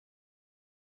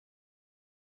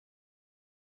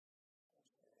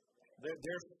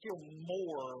there's still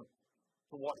more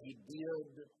to what he did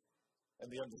and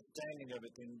the understanding of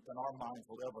it than our minds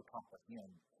will ever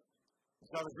comprehend.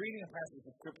 So I was reading a passage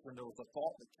of Scripture, and there was a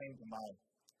thought that came to my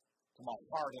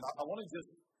heart. And I want to just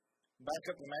back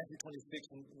up to Matthew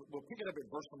 26, and we'll pick it up at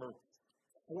verse number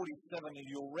 47, and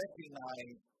you'll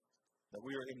recognize that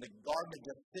we are in the Garden of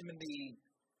Gethsemane.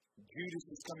 Judas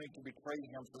is coming to betray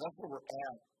him, so that's where we're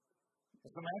at. And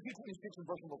so Matthew 26 and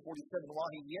verse number 47,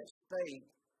 while he yet spake,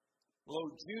 lo,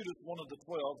 Judas, one of the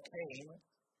 12, came,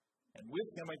 and with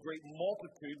him a great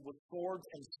multitude with swords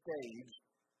and staves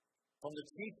from the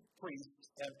chief priests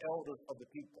and elders of the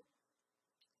people.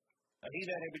 And he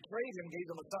that had betrayed him gave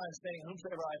them a sign, saying,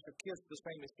 whomsoever I shall kiss, the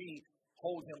same as he,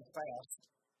 hold him fast.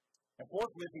 And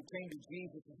forthwith he came to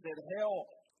Jesus and said, Hail,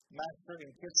 Master, and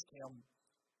kissed him.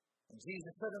 And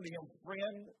Jesus said unto him,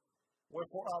 Friend,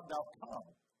 wherefore art thou come?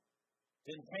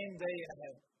 Then came they and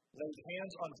had laid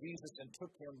hands on Jesus and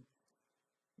took him.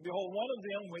 Behold, one of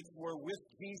them which were with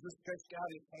Jesus stretched out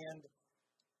his hand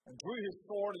and drew his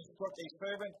sword and struck a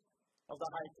servant of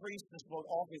the high priest and smote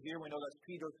off his ear. We know that's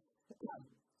Peter.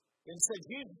 And said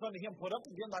Jesus unto him, Put up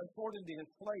again thy sword into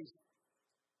his place.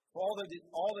 For all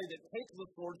they that take the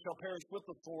sword shall perish with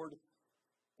the sword.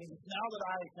 And now that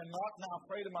I cannot now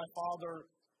pray to my Father,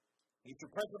 he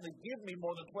should presently give me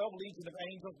more than 12 legions of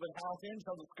angels, but how then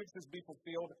shall the Scriptures be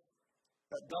fulfilled?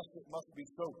 That thus it must be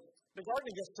so. The Garden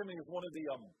of Gethsemane is one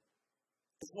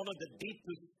of the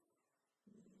deepest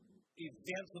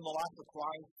events in the life of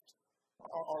Christ.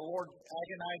 Our Lord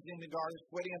agonized in the garden,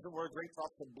 sweating as it were great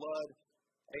drops of blood.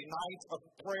 A night of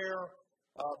prayer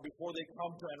before they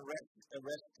come to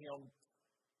arrest him.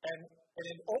 And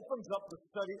it opens up the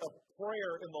study of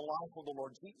prayer in the life of the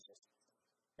Lord Jesus.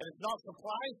 And it's not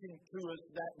surprising to us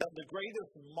that the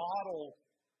greatest model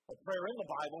of prayer in the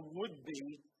Bible would be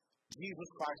Jesus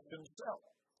Christ himself.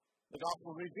 The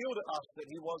gospel revealed to us that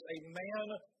he was a man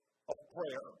of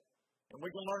prayer. And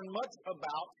we can learn much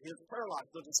about his prayer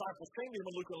life. The disciples came to him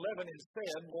in Luke 11 and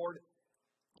said, Lord,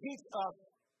 teach us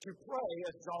to pray,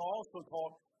 as John also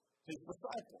taught his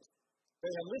disciples. They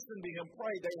had listened to him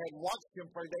pray. They had watched him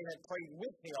pray. They had prayed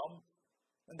with him.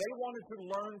 And they wanted to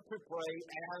learn to pray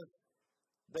as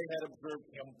they had observed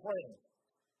him praying.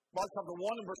 Mark chapter 1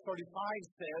 and verse 35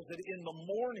 says that in the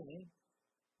morning,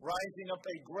 rising up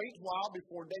a great while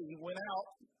before day, he went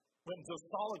into a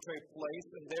solitary place,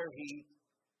 and there he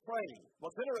prayed.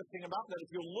 What's interesting about that,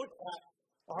 if you look at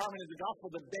the harmony of the gospel,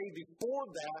 the day before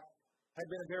that had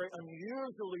been a very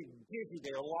unusually busy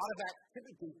day, a lot of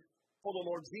activity for the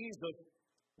Lord Jesus.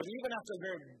 But even after a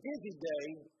very busy day,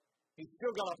 he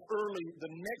still got up early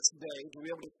the next day to be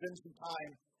able to spend some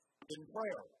time in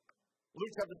prayer.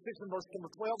 Luke chapter 6 and verse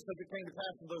number 12 says it came to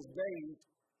pass in those days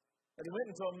that he went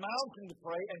into a mountain to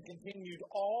pray and continued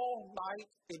all night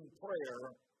in prayer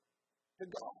to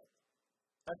God.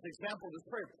 That's the example of this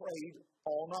prayer, prayed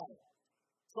all night.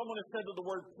 Someone has said that the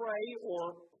word pray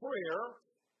or prayer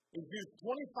is used 25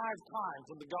 times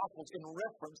in the Gospels in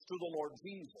reference to the Lord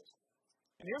Jesus.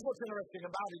 And here's what's interesting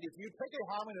about it. If you take a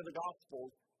harmony of the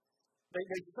Gospels, they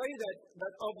say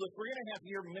that of the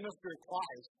 3.5-year ministry of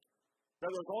Christ, that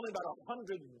there's only about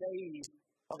 100 days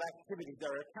of activity that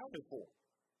are accounted for.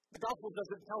 The Gospel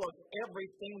doesn't tell us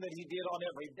everything that he did on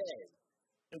every day.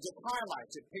 It just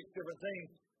highlights, it picks different things.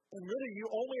 And really, you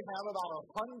only have about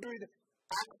 100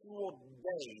 actual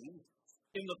days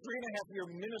in the 3.5-year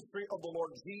ministry of the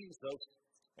Lord Jesus.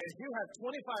 And if you have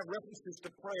 25 references to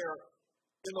prayer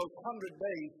in those 100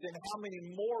 days, then how many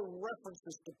more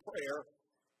references to prayer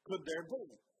could there be?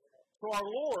 So our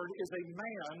Lord is a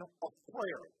man of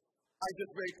prayer. I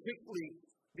just very quickly,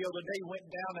 the other day, went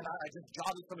down and I just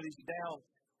jotted some of these down.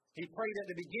 He prayed at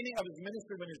the beginning of his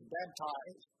ministry when he was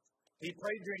baptized. He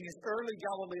prayed during his early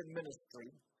Galilean ministry.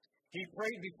 He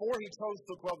prayed before he chose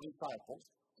the 12 disciples.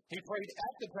 He prayed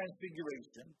at the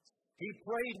transfiguration. He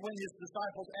prayed when his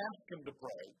disciples asked him to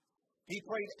pray. He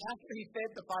prayed after he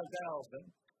fed the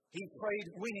 5,000. He prayed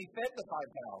when he fed the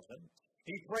 5,000.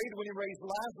 He prayed when he raised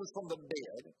Lazarus from the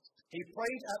dead. He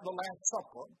prayed at the Last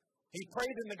Supper. He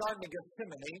prayed in the Garden of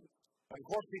Gethsemane. And of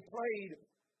course, he prayed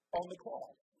on the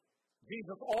cross.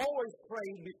 Jesus always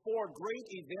prayed before great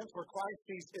events where Christ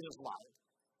ceased in his life.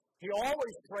 He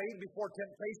always prayed before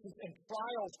temptations and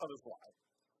trials of his life.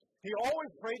 He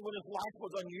always prayed when his life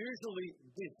was unusually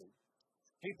busy.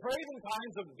 He prayed in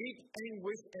times of deep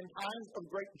anguish and times of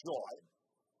great joy.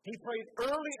 He prayed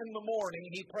early in the morning.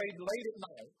 He prayed late at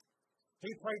night.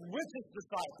 He prayed with his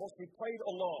disciples. He prayed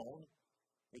alone.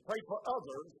 He prayed for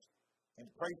others and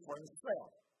prayed for himself.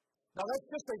 Now that's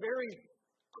just a very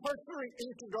cursory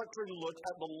introductory look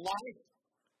at the life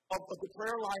of the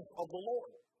prayer life of the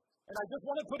Lord. And I just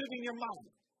want to put it in your mind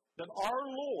Listen, our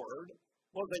Lord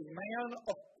was a man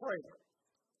of prayer.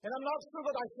 And I'm not sure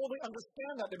that I fully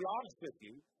understand that, to be honest with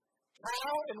you.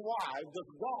 How and why does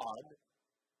God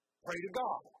pray to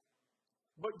God?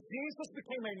 But Jesus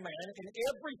became a man in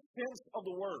every sense of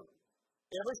the word.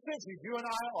 Ever since you and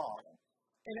I are.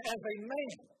 And as a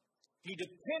man, he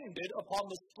depended upon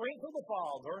the strength of the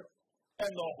Father and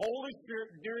the Holy Spirit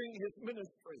during his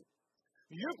ministry.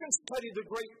 You can study the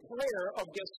great prayer of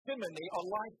Gethsemane a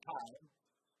lifetime,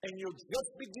 and you'll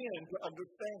just begin to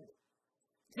understand it.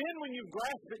 Then when you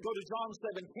grasp it, go to John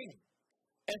 17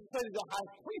 and study the high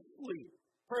priestly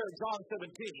prayer of John 17,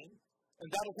 and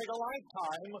that'll take a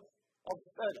lifetime of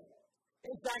study.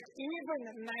 In fact, even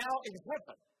now in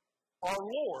heaven, our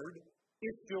Lord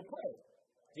is still praying.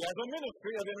 He has a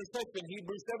ministry of intercession,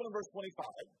 Hebrews 7 and verse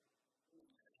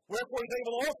 25. Wherefore he is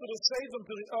able also to save them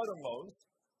to the uttermost,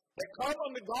 that come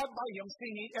unto God by him,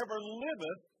 seeing he ever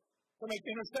liveth to make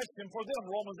intercession for them.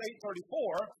 Romans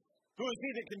 8:34. Who is he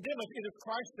that condemneth? It is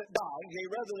Christ that died, yea,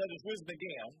 rather that is risen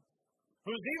again,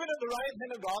 who is even at the right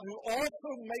hand of God, who also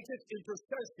maketh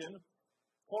intercession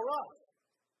for us.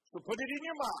 So put it in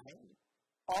your mind,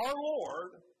 our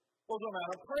Lord was a man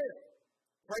of prayer.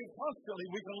 Pray constantly.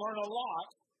 We can learn a lot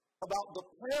about the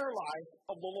prayer life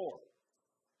of the Lord.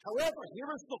 However,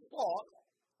 here is the thought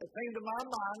that came to my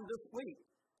mind this week,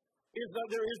 is that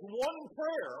there is one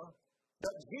prayer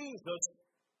that Jesus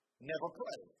never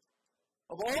prayed.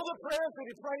 Of all the prayers that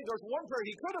he prayed, there's one prayer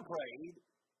he could have prayed,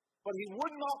 but he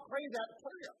would not pray that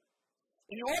prayer.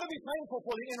 And you ought to be thankful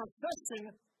for the intercession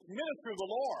ministry of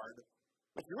the Lord,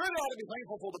 but you really ought to be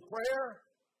thankful for the prayer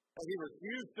that he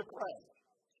refused to pray.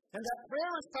 And that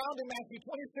prayer is found in Matthew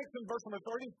 26 and verse number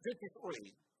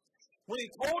 53, when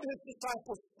he told his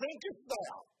disciples, thinkest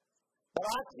thou that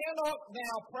I cannot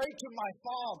now pray to my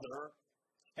Father,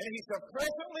 and he shall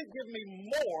presently give me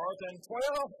more than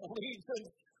 12 legions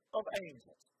of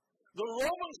angels. The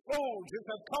Roman soldiers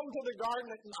have come to the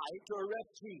garden at night to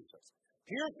arrest Jesus.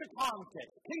 Here's the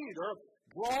context. Peter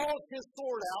draws his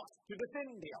sword out to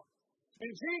defend him.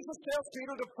 And Jesus tells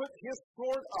Peter to put his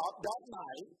sword up that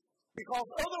night, because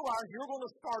otherwise you're going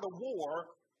to start a war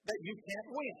that you can't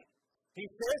win. He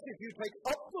says if you take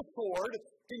up the sword,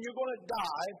 then you're going to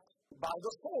die by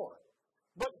the sword.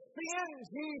 But then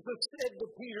Jesus said to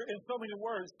Peter in so many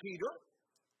words, Peter,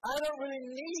 I don't really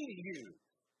need you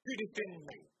to defend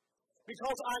me,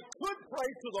 because I could pray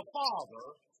to the Father,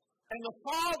 and the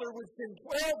Father would send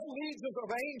 12 legions of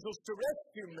angels to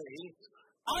rescue me.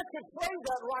 I could pray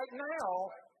that right now,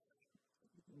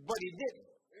 but he didn't.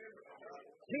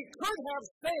 He could have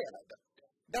said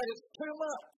that it's too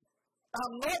much.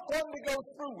 I'm not going to go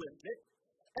through with it.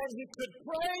 And he could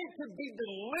pray to be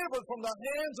delivered from the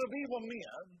hands of evil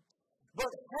men.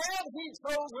 But had he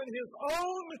chosen his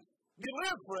own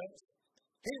deliverance,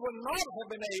 he would not have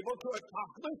been able to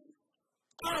accomplish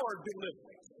our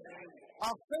deliverance.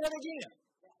 I'll say it again.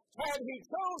 Had he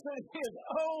chosen his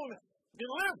own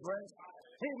deliverance,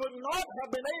 he would not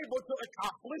have been able to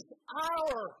accomplish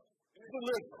our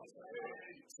deliverance.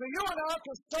 So you and I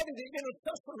can study the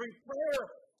intercessory prayer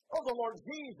of the Lord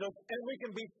Jesus, and we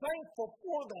can be thankful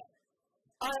for that.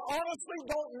 I honestly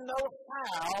don't know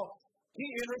how he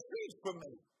intercedes for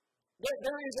me.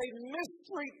 There is a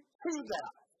mystery to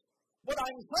that. But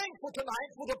I'm thankful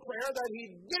tonight for the prayer that he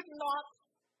did not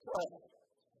pray.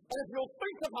 And if you'll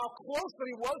think of how close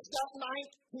he was that night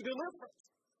to deliverance,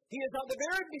 he is at the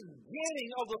very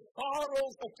beginning of the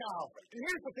sorrows of Calvary. And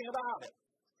here's the thing about it.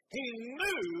 He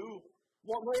knew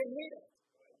what lay ahead.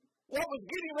 What was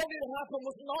getting ready to happen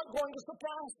was not going to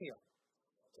surprise him.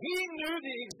 He knew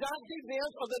the exact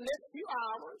events of the next few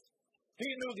hours. He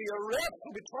knew the arrest,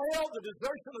 the betrayal, the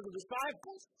desertion of the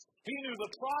disciples. He knew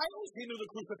the trials. He knew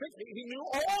the crucifixion. He knew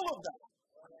all of that.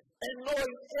 And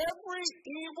knowing every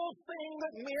evil thing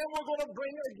that men were going to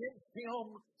bring against him,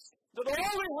 that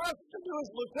all he has to do is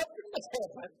look up into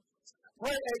heaven,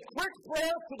 pray a quick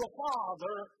prayer to the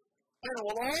Father, and it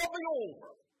will all be over.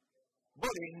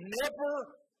 But he never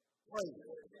prayed.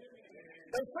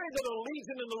 They say that a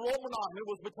legion in the Roman army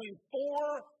was between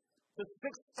 4,000 to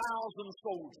 6,000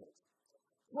 soldiers.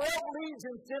 12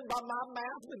 legions, then by my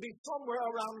math, would be somewhere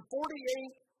around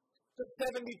 48 to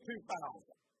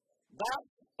 72,000.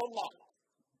 That's a lot.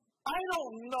 I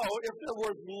don't know if there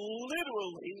was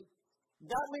literally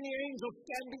that many angels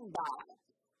standing by,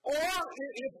 or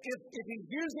if he's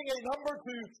using a number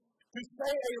to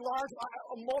say a large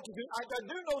multitude. I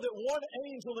do know that one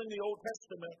angel in the Old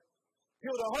Testament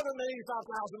killed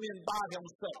 185,000 men by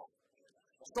himself.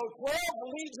 So 12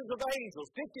 legions of angels,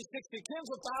 50, 60, tens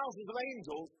of thousands of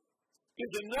angels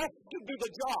is enough to do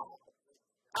the job.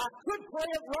 I could pray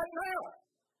it right now.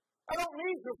 I don't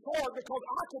need your sword because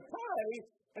I can pray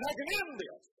and I can end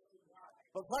this.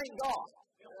 But thank God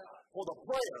for the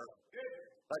prayer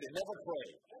that he never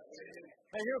prayed.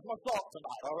 Now here's my thought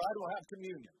tonight, all right? We'll have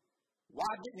communion.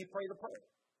 Why didn't he pray the prayer?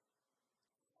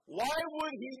 Why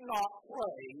would he not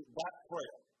pray that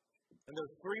prayer? And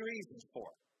there's three reasons for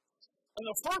it. And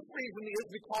the first reason is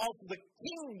because the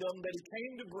kingdom that he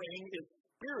came to bring is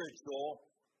spiritual,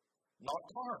 not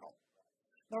carnal.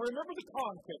 Now remember the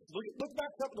context. Look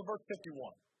back up to verse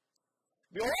 51.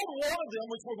 Behold, one of them,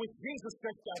 which were with Jesus,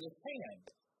 stretched out his hand,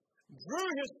 drew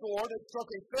his sword and struck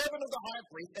a servant of the high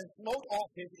priest and smote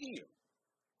off his ear.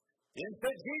 Then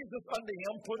said Jesus unto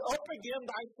him, Put up again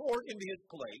thy sword into his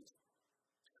place,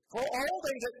 for all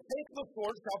they that take the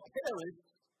sword shall perish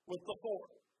with the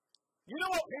sword. You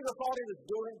know what Peter thought he was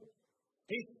doing?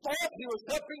 He thought he was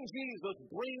helping Jesus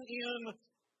bring in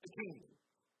the kingdom.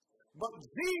 But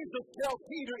Jesus tells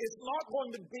Peter it's not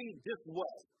going to be this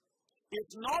way.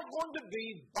 It's not going to be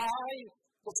by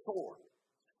the sword.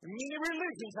 Many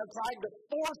religions have tried to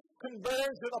force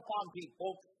conversion upon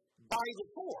people by the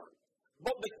sword.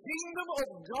 But the kingdom of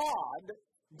God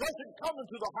doesn't come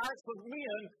into the hearts of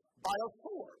men by a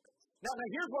sword. Now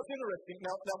here's what's interesting.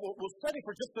 Now we'll study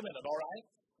for just a minute, all right?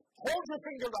 Hold your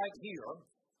finger right here,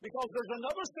 because there's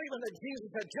another statement that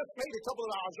Jesus had just made a couple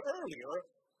of hours earlier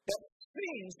that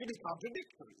seems to be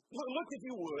contradictory. Look, if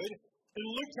you would, in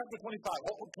Luke chapter 22.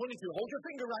 Hold your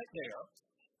finger right there.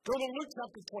 Go to Luke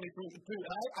chapter 22.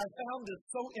 And I found this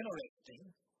so interesting.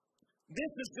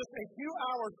 This is just a few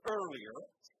hours earlier.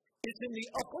 It's in the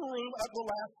upper room at the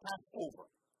last Passover.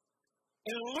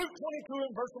 And in Luke 22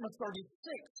 and verse number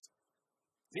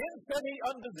 36, Then said he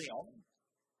unto them,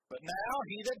 But now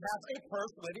he that hath a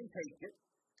purse, let him take it,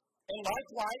 and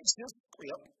likewise his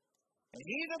scrip. And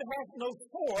he that hath no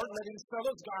sword, let him sell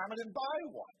his garment and buy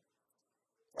one.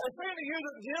 I say unto you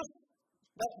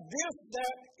that this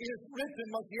that is written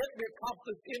must yet be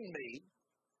accomplished in me.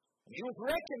 And he was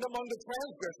reckoned among the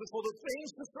transgressors, for the things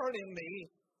concerning me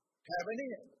have an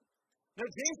end. Now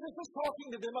Jesus is talking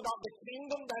to them about the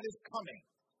kingdom that is coming.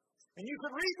 And you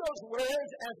could read those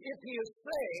words as if he is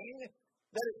saying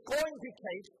that it's going to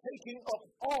take taking up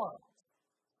arms.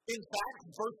 In fact,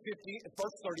 verse 38,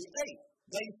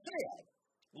 they said,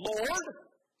 Lord,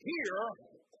 here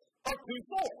are two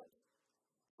swords.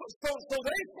 So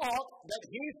they thought that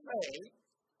he's saying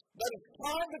that it's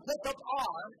time to take up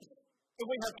arms and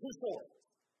we have two swords.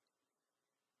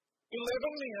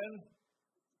 11 men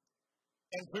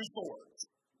and two swords.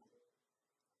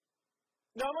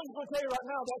 Now, I'm just going to tell you right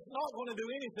now, that's not going to do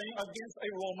anything against a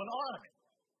Roman army.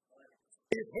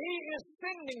 If he is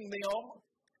sending them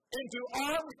into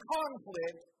armed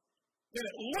conflict, then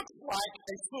it looks like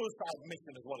a suicide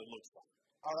mission is what it looks like.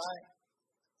 All right?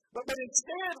 But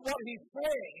instead, what he's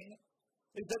saying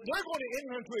is that they're going to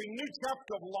enter into a new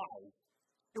chapter of life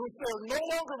in which they're no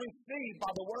longer received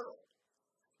by the world.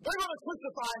 They're going to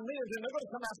crucify men, and they're going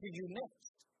to come after you next.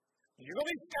 And you're going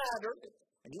to be scattered,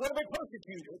 and you're going to be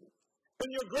persecuted. And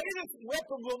your greatest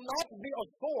weapon will not be a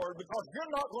sword, because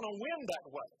you're not going to win that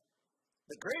way.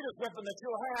 The greatest weapon that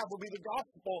you'll have will be the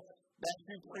gospel that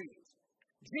you preach.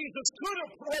 Jesus could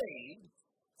have prayed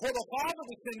for the Father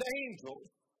to send angels,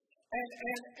 and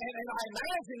I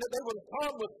imagine that they would have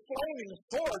come with flaming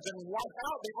swords and wipe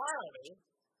out the army,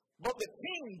 but the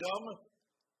kingdom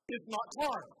is not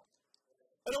carnal.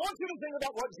 And I want you to think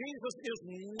about what Jesus is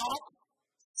not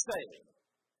saying.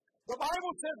 The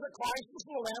Bible says that Christ was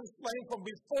the Lamb slain from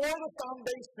before the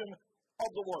foundation of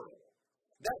the world.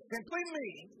 That simply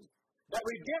means that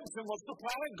redemption was the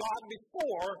plan of God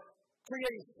before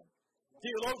creation.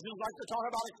 Theologians like to talk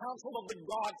about a council of the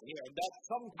Godhead, that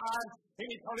sometime in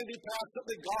eternity past that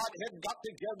the Godhead got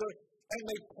together and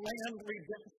they planned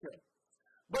redemption.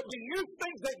 But do you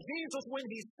think that Jesus, when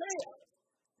he said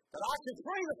that I can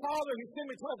pray the Father who sent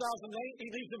me 12,000 he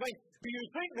leaves in vain, do you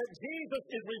think that Jesus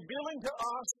is revealing to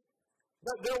us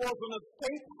that there was an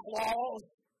escape clause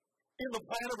in the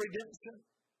plan of redemption?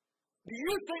 Do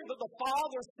you think that the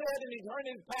Father said in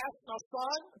eternity past, now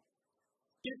son,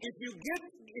 if you get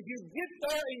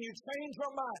there and you change your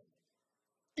mind,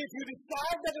 if you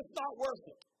decide that it's not worth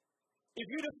it, if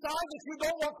you decide that you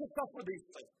don't want to suffer these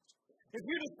things, if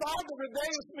you decide that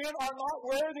rebellious men are not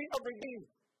worthy of redeeming,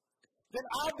 then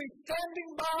I'll be standing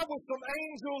by with some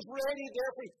angels ready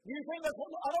there for you. Do you think that's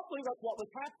what? I don't believe that's what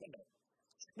was happening.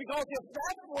 Because if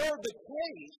that were the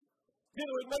case, then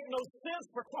it would make no sense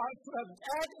for Christ to have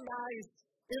agonized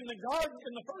in the garden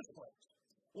in the first place.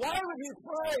 Why would he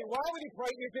pray? Why would he pray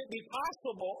if it be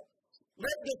possible?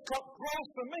 Let this cup pass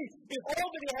from me. If all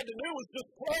that he had to do was just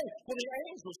pray for the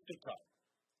angels to come.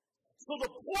 So the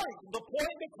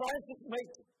point that Christ is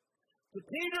making to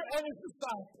Peter and his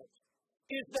disciples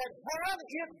is that had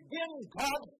it been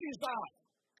God's design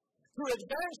to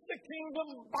advance the kingdom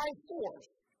by force,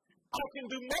 I can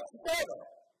do much better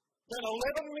than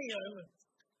 11 men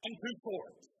and 2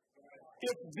 swords.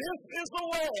 If this is the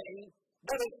way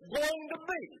that it's going to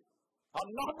be,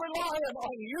 I'm not relying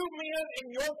on you men and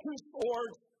your 2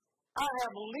 swords. I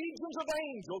have legions of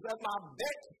angels at my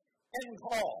beck and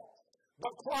call.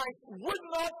 But Christ would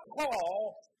not call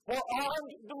for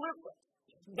armed deliverance,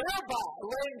 thereby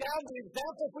laying down the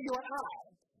example for you and I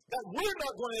that we're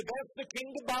not going to advance the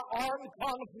kingdom by armed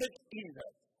conflict either.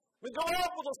 We go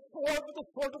out with a sword, but the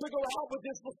sword that we go out with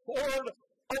is the sword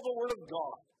of the Word of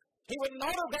God. He would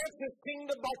not advance his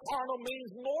kingdom by carnal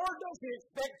means, nor does he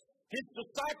expect his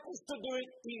disciples to do it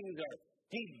either.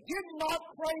 He did not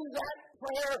pray that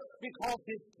prayer because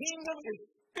his kingdom is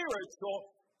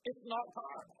spiritual. It's not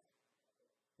carnal.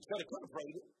 He said he could have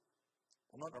prayed it.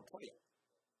 I'm not going to pray it.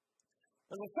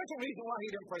 And the second reason why he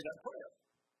didn't pray that prayer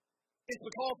is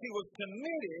because he was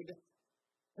committed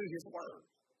to his word.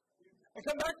 And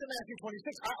come back to Matthew 26.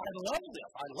 I love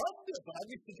this. I love this. And I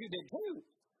wish that you did too.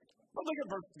 But look at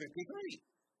verse 53.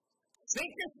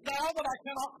 Thinkest thou that I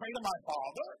cannot pray to my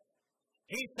Father?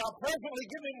 He shall presently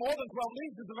give me more than 12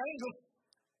 legions of angels.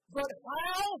 But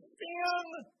how then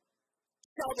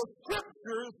shall the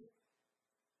scriptures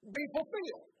be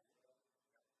fulfilled?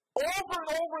 Over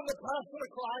and over in the person of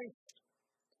Christ,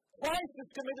 Christ is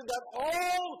committed that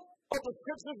all of the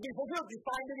scriptures be fulfilled. You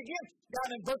find it again down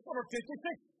in verse number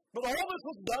 56. But all this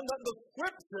was done that the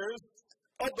scriptures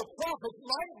of the prophets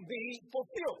might be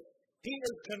fulfilled. He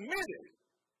is committed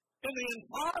in the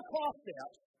entire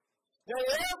process that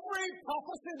every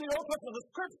prophecy of the Old Testament, the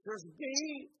scriptures, be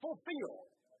fulfilled.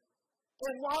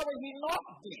 And why would he not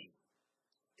be?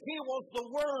 He was the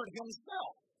Word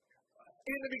himself.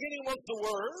 In the beginning was the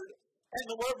Word, and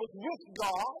the Word was with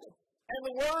God, and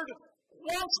the Word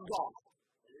was God.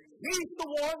 He's the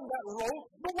one that wrote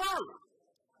the Word.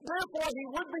 Therefore, he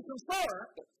would be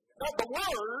concerned that the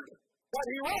Word that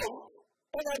he wrote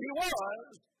and that he was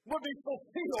would be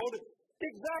fulfilled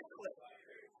exactly.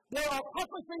 There are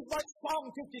prophecies like Psalm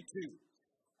 52,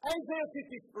 Isaiah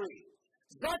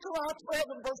 53, Zechariah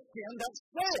 12 and verse 10 that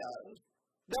says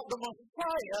that the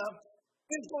Messiah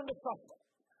is going to suffer.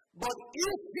 But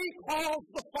if he calls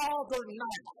the Father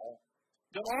now,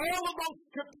 then all of those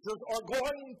scriptures are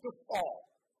going to fall.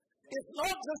 It's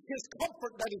not just his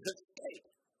comfort that is at stake.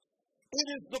 It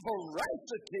is the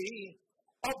veracity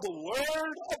of the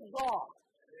Word of God.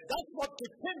 That's what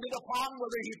depended upon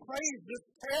whether he prays this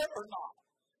prayer or not.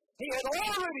 He had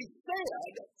already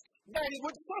said that he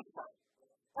would suffer.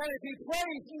 And if he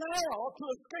prays now to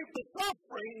escape the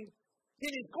suffering,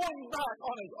 then he's going back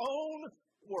on his own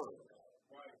word.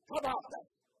 How about that?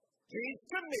 He's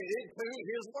committed to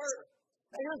his word.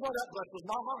 Now here's why that blesses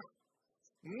my heart.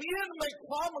 Men make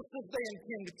promises they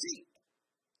intend to keep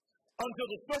until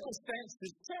the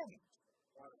circumstances change.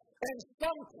 And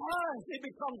sometimes it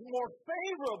becomes more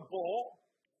favorable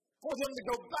for them to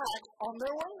go back on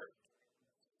their word.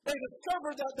 They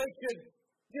discovered that they could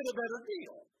get a better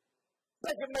deal.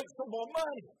 They could make some more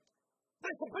money.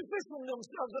 They could position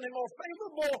themselves in a more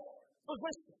favorable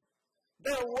position.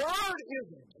 Their word is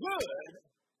good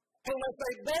unless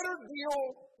a better deal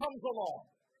comes along.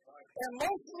 And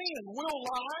most men will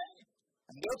lie,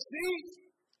 and they'll cheat,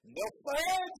 and they'll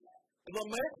fudge, and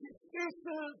they'll make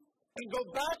excuses, and go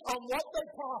back on what they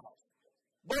promised.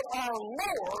 But our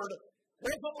Lord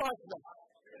wasn't like that.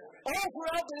 All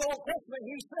throughout the Old Testament,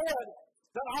 he said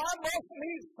that I must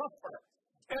needs suffer.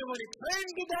 And when he came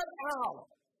to that hour,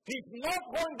 he's not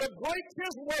going to break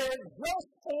his word just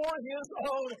for his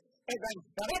own advantage.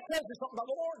 Now that tells you something about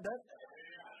the Lord, doesn't it?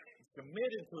 He's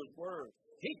committed to his word.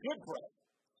 He could pray.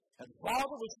 And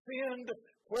Father would send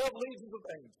 12 legions of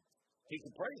angels. He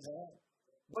could pray that,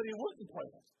 but he wouldn't pray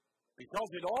it. Because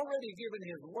he'd already given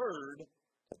his word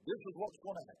that this is what's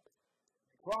going to happen.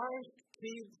 Christ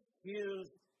keeps his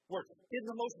word in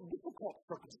the most difficult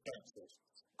circumstances.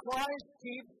 Christ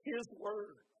keeps his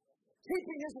word.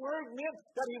 Keeping his word meant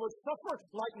that he would suffer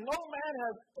like no man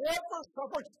has ever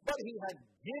suffered, but he had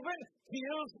given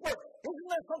his word. Isn't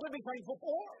that something to be thankful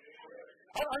for?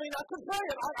 I mean, I could pray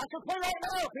it. I could pray right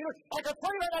now, Peter. I could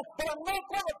pray right now, but I'm not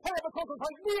going to pray it because if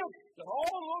I did, then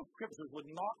all of those scriptures would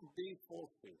not be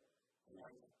fulfilled.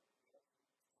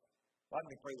 Why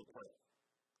didn't he pray the prayer?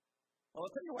 Well,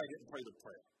 I'll tell you why he didn't pray the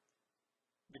prayer.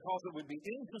 Because it would be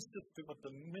inconsistent with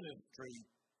the ministry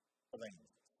of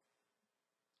angels.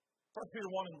 1 Peter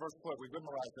 1 and verse 12, we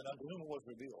memorized it, unto whom it was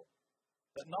revealed,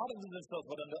 that not unto themselves,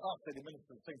 but unto us they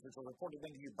administer the things which are reported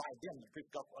unto you by them that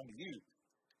preach the gospel unto you,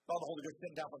 by the Holy Ghost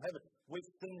sent down from heaven, which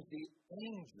things the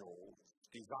angels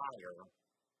desire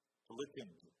to look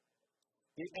into.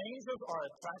 The angels are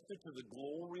attracted to the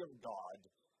glory of God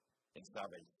in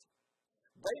salvation.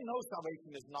 They know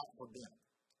salvation is not for them,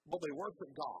 but they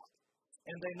worship God.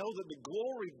 And they know that the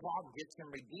glory God gets in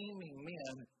redeeming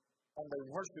men, and they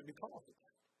worship because of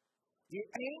that. The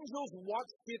angels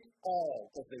watched it all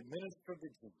as they ministered to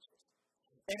Jesus.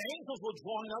 And angels will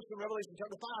join us in Revelation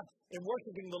chapter 5 in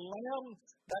worshiping the Lamb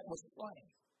that was slain.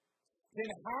 Then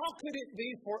how could it be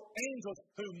for angels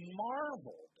who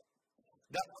marveled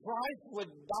that Christ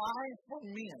would die for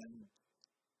men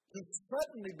to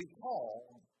suddenly be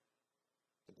called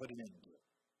to put an end to it?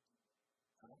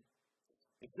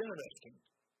 It's interesting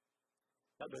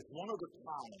that there's one other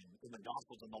time in the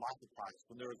Gospels in the life of Christ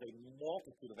when there is a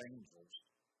multitude of angels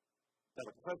that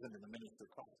are present in the ministry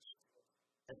of Christ.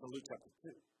 That's in Luke chapter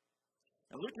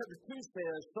 2. And Luke chapter 2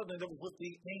 says, suddenly there was with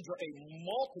the angel a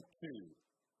multitude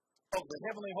of the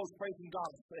heavenly host praising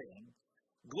God, saying,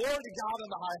 Glory to God in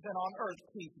the highest, and on earth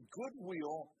peace,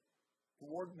 goodwill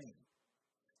toward men.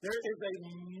 There is a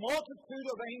multitude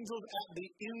of angels at the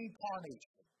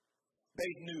incarnation.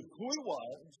 They knew who he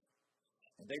was,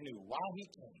 and they knew why he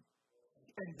came.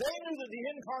 And they knew that the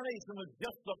incarnation was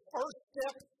just the first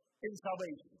step in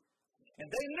salvation. And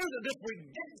they knew that this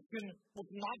redemption was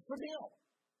not for them.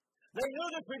 They knew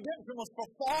this redemption was for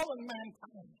fallen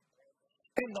mankind.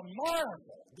 And the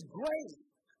marvel, the grace,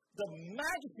 the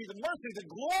majesty, the mercy, the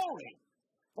glory,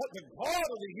 what the God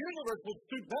of the universe would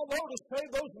stoop that low to save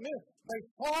those men. They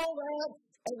fall down,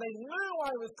 and they knew why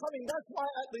he was coming. That's why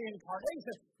at the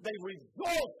incarnation, they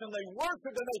rejoiced, and they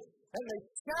worshiped, and they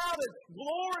shouted,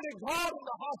 Glory to God in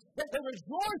the highest. They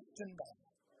rejoiced in that.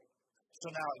 So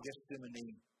now it gets to the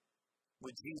need.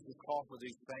 Would Jesus call for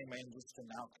these same angels to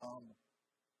now come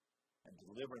and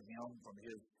deliver him from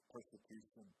his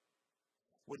persecution?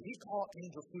 Would he call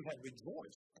angels who had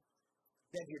rejoiced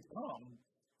that he had come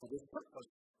for this purpose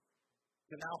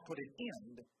to now put an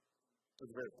end to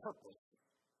the very purpose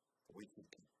that we should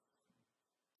keep?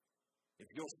 If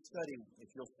you'll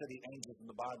study angels in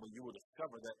the Bible, you will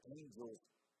discover that angels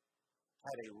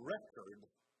had a record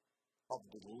of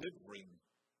delivering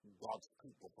God's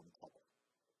people from trouble.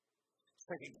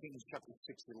 2 Kings chapter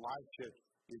 6, Elisha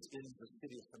is in the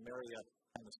city of Samaria,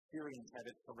 and the Syrians had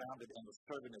it surrounded, and the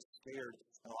servant is scared.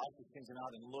 And Elisha sends him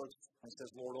out and looks and says,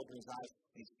 Lord, open his eyes.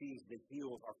 And he sees the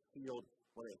hills are filled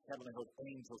where his heavenly host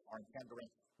angels are encamped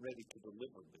around, ready to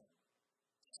deliver them.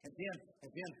 And then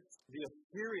the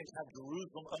Assyrians have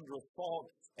Jerusalem under assault,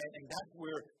 and that's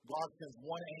where God sends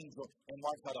one angel and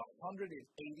wipes out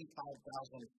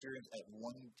 185,000 Assyrians at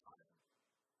one time.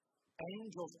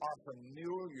 Angels are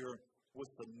familiar with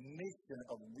the mission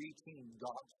of reaching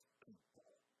God's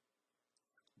people.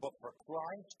 But for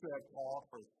Christ to have called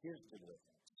for his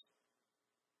deliverance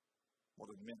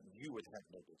would have meant you would have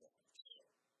no deliverance.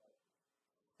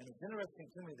 And it's interesting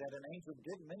to me that an angel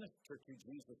did minister to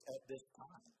Jesus at this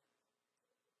time.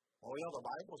 Oh yeah, the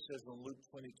Bible says in Luke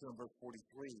 22 and verse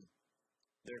 43,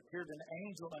 there appeared an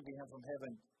angel unto him from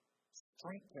heaven,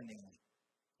 strengthening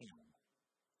him.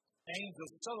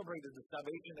 Angels celebrated the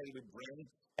salvation that he would bring,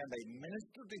 and they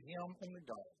ministered to him in the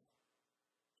garden.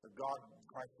 So God,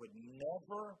 Christ, would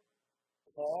never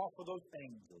call for those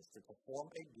angels to perform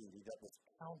a duty that was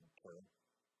counter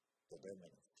to their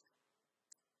ministry.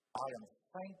 I am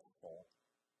thankful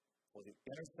for the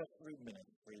intercessory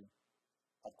ministry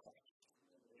of Christ.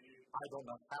 I don't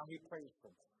know how he prays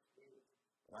for me,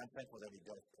 but I'm thankful that he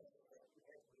does pray.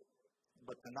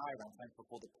 But tonight I'm thankful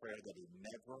for the prayer that he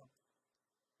never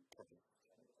prayed.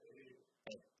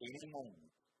 At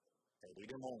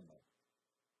any moment,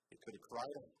 he could have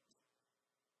cried out,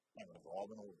 and it would have all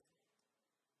been over.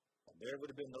 And there would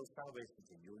have been no salvation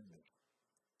for you and me.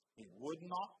 He would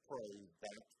not pray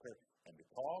that prayer. And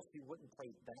because he wouldn't pray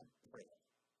that prayer,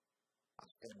 I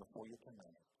stand before you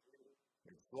tonight,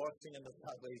 rejoicing in the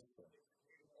salvation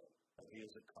that he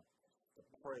has accomplished. The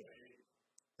prayer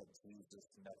that Jesus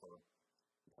never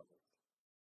prayed.